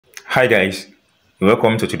Hi guys,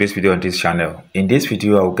 welcome to today's video on this channel. In this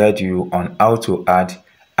video, I will guide you on how to add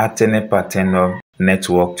Athene Parthenon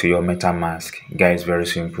network to your MetaMask. Guys, very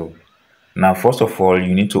simple. Now, first of all,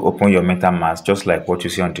 you need to open your MetaMask just like what you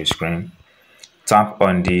see on the screen. Tap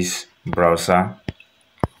on this browser.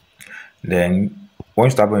 Then,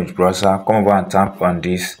 once you tap on the browser, come over and tap on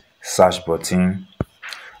this search button.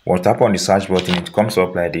 Once you tap on the search button, it comes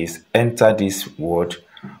up like this. Enter this word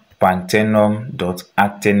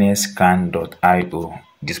parthenon.athenescan.io,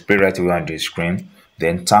 display right away on the screen.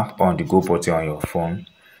 Then tap on the go button on your phone.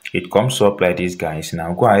 It comes up like this, guys.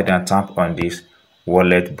 Now go ahead and tap on this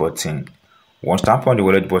wallet button. Once tap on the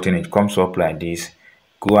wallet button, it comes up like this.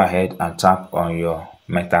 Go ahead and tap on your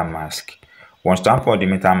MetaMask. Once tap on the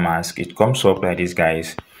MetaMask, it comes up like this,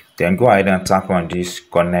 guys. Then go ahead and tap on this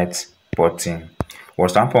connect button.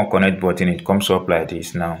 Once tap on connect button, it comes up like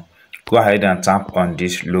this. Now go ahead and tap on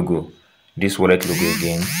this logo, this wallet logo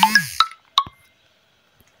again.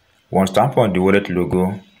 Once tap on the wallet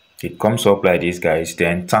logo, it comes up like this, guys.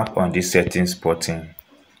 Then tap on this settings button.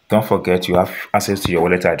 Don't forget you have access to your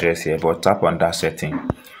wallet address here, but tap on that setting.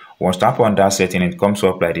 Once tap on that setting, it comes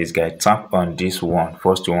up like this, guys. Tap on this one,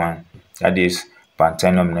 first one, that is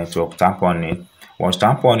Parthenon network. Tap on it. Once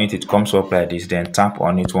tap on it, it comes up like this. Then tap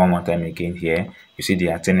on it one more time again here. You see the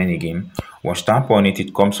Athene again. Once tap on it,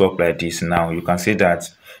 it comes up like this. Now you can see that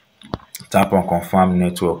tap on confirm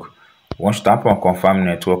network. Once tap on confirm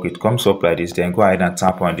network, it comes up like this. Then go ahead and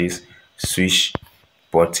tap on this switch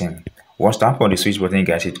button. Once tap on the switch button,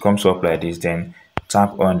 guys, it comes up like this. Then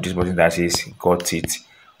tap on this button that says got it.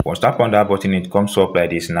 Once tap on that button, it comes up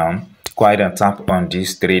like this. Now go ahead and tap on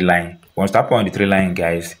this three line. Once tap on the three line,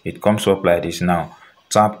 guys, it comes up like this. Now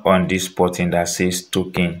tap on this button that says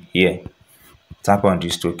token here. Tap on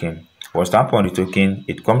this token. Once tap on the token,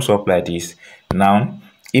 it comes up like this. Now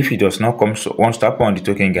if it does not come, once tap on the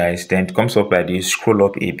token, guys, then it comes up like this. Scroll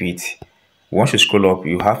up a bit. Once you scroll up,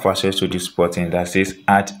 you have access to this button that says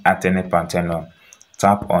add Athene Parthenon.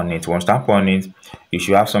 Tap on it. Once tap on it, you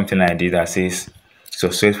should have something like this that says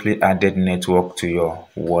successfully added network to your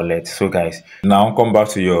wallet. So guys, now come back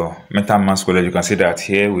to your MetaMask wallet. You can see that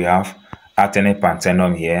here we have Athene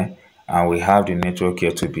Parthenon here, and we have the network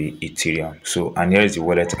here to be Ethereum. So, and here is the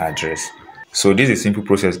wallet address. So this is a simple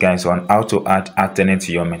process, guys, on how to add Athene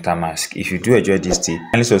to your MetaMask. If you do enjoy this tip,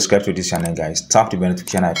 kindly subscribe to this channel, guys. Tap the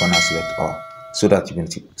notification icon and select all, so that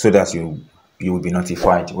you will be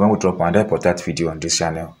notified when we drop another important video on this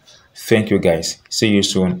channel. Thank you, guys. See you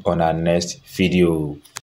soon on our next video.